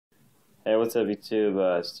Hey, what's up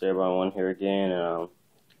YouTube? It's One here again.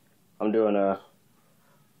 I'm doing a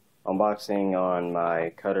unboxing on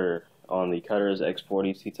my cutter, on the Cutter's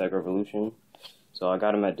X40 ctack Revolution. So I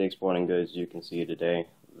got them at Dick's Sporting Goods. You can see today.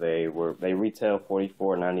 They retail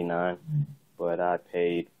 $44.99, but I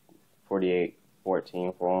paid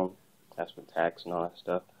 $48.14 for them. That's with tax and all that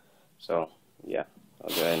stuff. So yeah,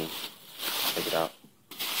 I'll go ahead and check it out.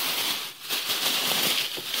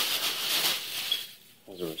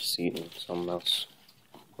 There's a receipt and something else.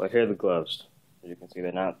 But here are the gloves. As you can see,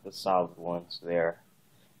 they're not the solid ones. They're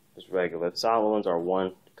just regular. The solid ones are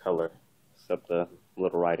one color, except the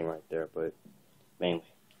little writing right there, but mainly.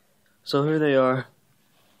 So here they are.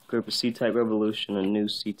 Grip of ctack Revolution, a new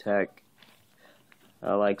ctack.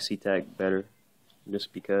 I like ctack better,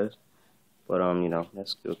 just because. But you know,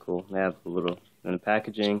 that's still cool. They have the little in the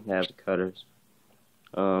packaging. They have the cutters.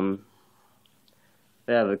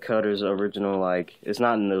 They have the cutters original, like, it's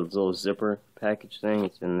not in the little zipper package thing,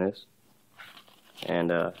 it's in this.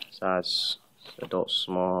 And size adult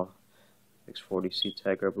small, x40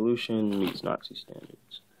 ctack Revolution meets Noxie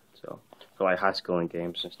standards. So for like high school and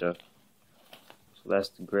games and stuff. So that's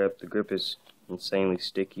the grip. The grip is insanely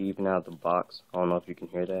sticky even out of the box. I don't know if you can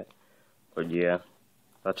hear that, but yeah,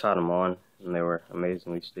 I tried them on and they were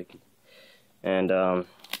amazingly sticky. And you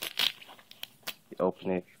open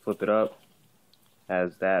it, you flip it up.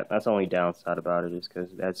 Has that. That's the only downside about it, is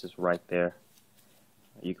because that's just right there.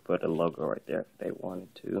 You could put a logo right there if they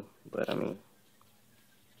wanted to, but I mean,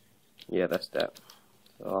 yeah, that's that.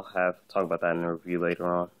 So I'll talk about that in a review later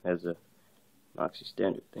on. There's a Noxie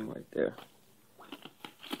standard thing right there.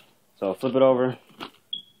 So I'll flip it over.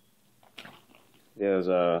 There's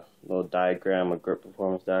a little diagram, a grip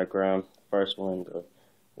performance diagram. First one, the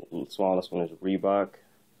smallest one is Reebok.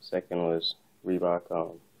 Second was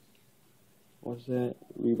Reebok. What's that?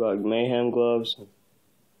 Reebok Mayhem gloves,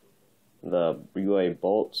 the relay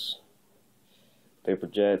bolts, paper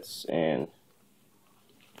jets, and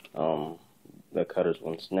the cutters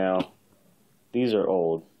ones. Now, these are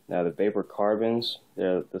old. Now the vapor carbons,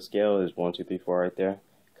 the scale is 1, 2, 3, 4 right there.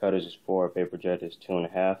 Cutters is 4, paper jet is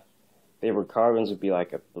 2.5. Vapor carbons would be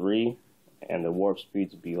like a 3, and the warp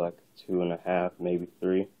speeds would be like a 2.5, maybe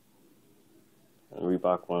 3. And the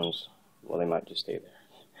Reebok ones, well, they might just stay there.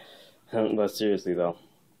 But seriously though,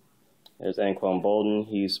 there's Anquan Bolden.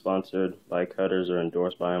 He's sponsored by Cutters or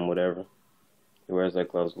endorsed by him, whatever. He wears that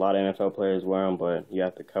gloves. A lot of NFL players wear them, but you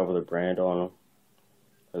have to cover the brand on them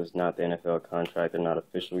because it's not the NFL contract. They're not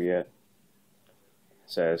official yet. It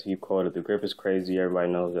says, he quoted, "The grip is crazy.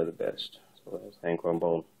 Everybody knows they're the best." So that's Anquan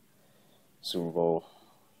Bolden. Super Bowl.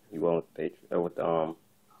 He won with the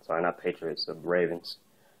sorry, not Patriots, the Ravens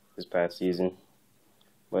this past season.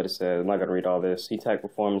 But it says, I'm not going to read all this. ctack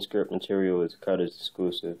performance grip material is Cutters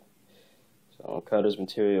exclusive. So Cutters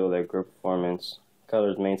material, their grip performance.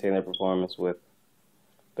 Cutters maintain their performance with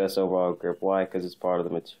best overall grip. Why? Because it's part of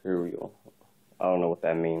the material. I don't know what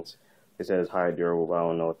that means. It says higher durable, but I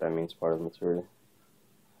don't know what that means, part of the material.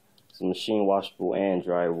 It's machine washable and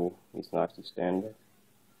dryable. It's Noxie standard.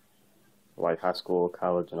 Like high school,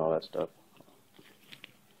 college, and all that stuff.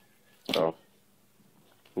 So,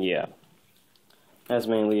 yeah. That's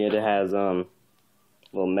mainly it. It has little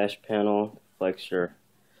mesh panel, flex your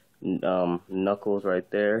knuckles right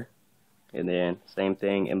there, and then same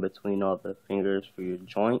thing in between all the fingers for your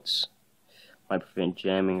joints. Might prevent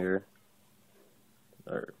jamming or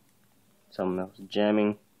something else,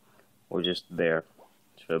 jamming, or just there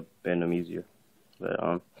to bend them easier.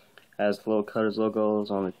 But has the little Cutters logos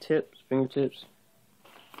on the tips, fingertips,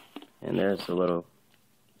 and there's a little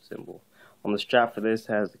symbol. On the strap for this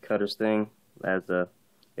has the Cutters thing. Has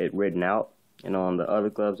it written out, and on the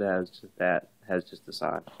other gloves it has just that, has just the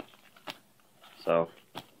sign. So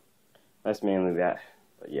that's mainly that.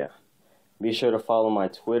 But yeah, be sure to follow my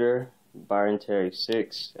Twitter,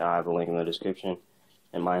 ByronTerry6. I have a link in the description,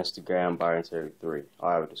 and my Instagram, ByronTerry3.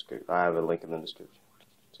 I have a link in the description.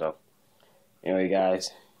 So anyway,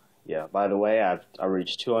 guys, yeah. By the way, I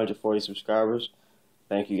reached 240 subscribers.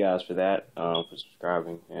 Thank you guys for that, for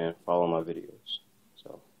subscribing and following my videos.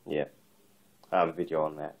 So yeah. I have a video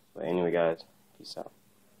on that. But anyway, guys, peace out.